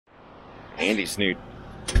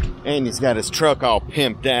Andy's got his truck all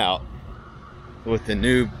pimped out with the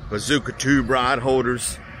new bazooka tube rod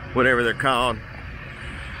holders, whatever they're called.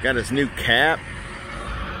 Got his new cap.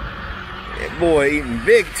 That boy eating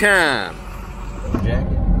big time.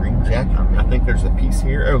 Green jacket. I think there's a piece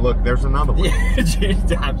here. Oh, look, there's another one.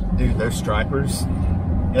 Dude, those stripers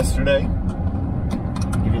yesterday.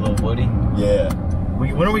 Give you a little woody. Yeah.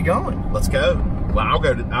 When are we going? Let's go. Well, I'll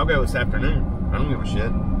go this afternoon. I don't give a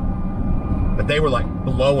shit. But they were like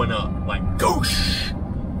blowing up, like goosh,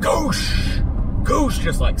 goosh, goosh,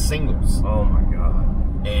 just like singles. Oh my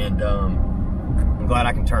god. And I'm glad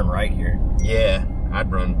I can turn right here. Yeah,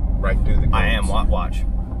 I'd run right through the gates. I am. Watch.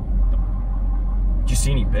 Did you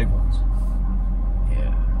see any big ones?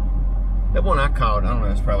 Yeah. That one I caught, I don't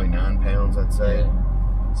know, it's probably 9 pounds, I'd say.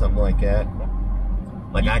 Yeah. Something like that.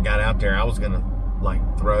 Like I got out there, I was gonna like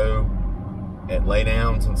throw at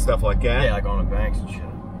laydowns and stuff like that. Yeah, like on the banks and shit.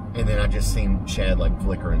 And then I just seen shad like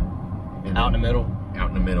flickering. Out in the middle? Out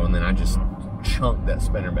in the middle, and then I just chunked that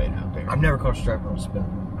spinnerbait out there. I've never caught a striper on a spinner.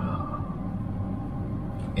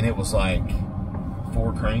 And it was like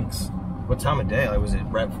 4 cranks. What time of day? Like, was it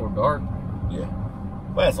right before dark? Yeah.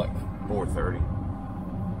 Well, it's like 4:30.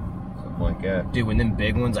 Something like that. Dude, when them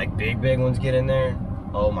big ones, like big ones get in there,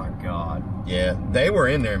 oh my god. Yeah, they were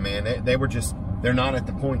in there, man. They were just, they're not at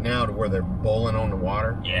the point now to where they're bowling on the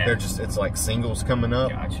water. Yeah. They're just, it's like singles coming up.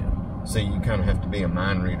 Gotcha. So you kind of have to be a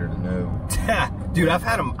mind reader to know. Dude, I've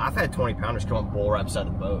had 20 pounders come up, bowl right beside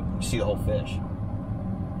the boat. You see the whole fish.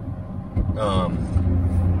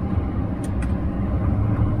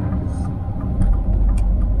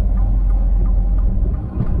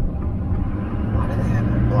 Why do they have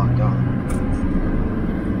it blocked off?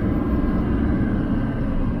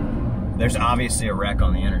 There's obviously a wreck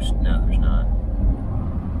on the interstate. No, there's not.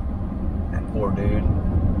 That poor dude.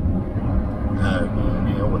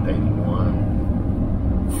 Neil with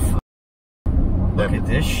 81. Look at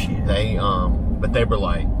this shit. They, but they were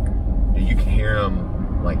like, you could hear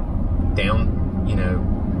them like down, you know,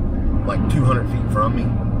 like 200 feet from me,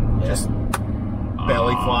 yeah. Just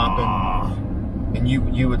belly flopping, and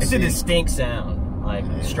you would. It's see, a distinct sound. Like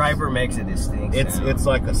striper makes a distinct. Sound. It's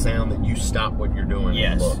like a sound that you stop what you're doing.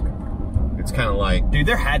 Yes. And look. It's kind of like, dude,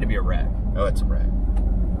 there had to be a wreck. Oh, it's a wreck.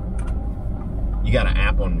 You got an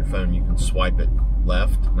app on your phone. You can swipe it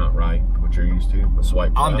left, not right, what you're used to. But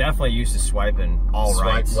swipe. I'm left. definitely used to swiping all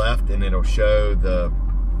right. Swipe left, and it'll show the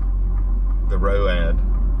ROAD.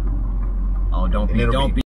 Oh, don't be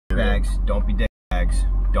bags. Don't be dick bags.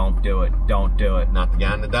 Don't do it. Don't do it. Not the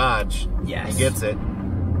guy in the Dodge. Yes. He gets it.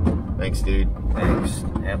 Thanks, dude. Thanks.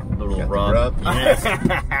 Have a little rub. Yes.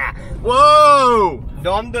 Whoa!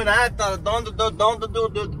 Don't do that. Don't do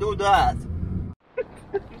that.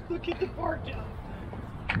 Look at the park job.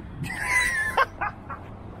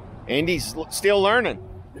 Andy's still learning.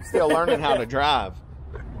 Still learning how to drive.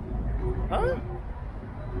 Huh?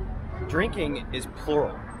 Drinking is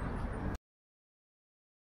plural.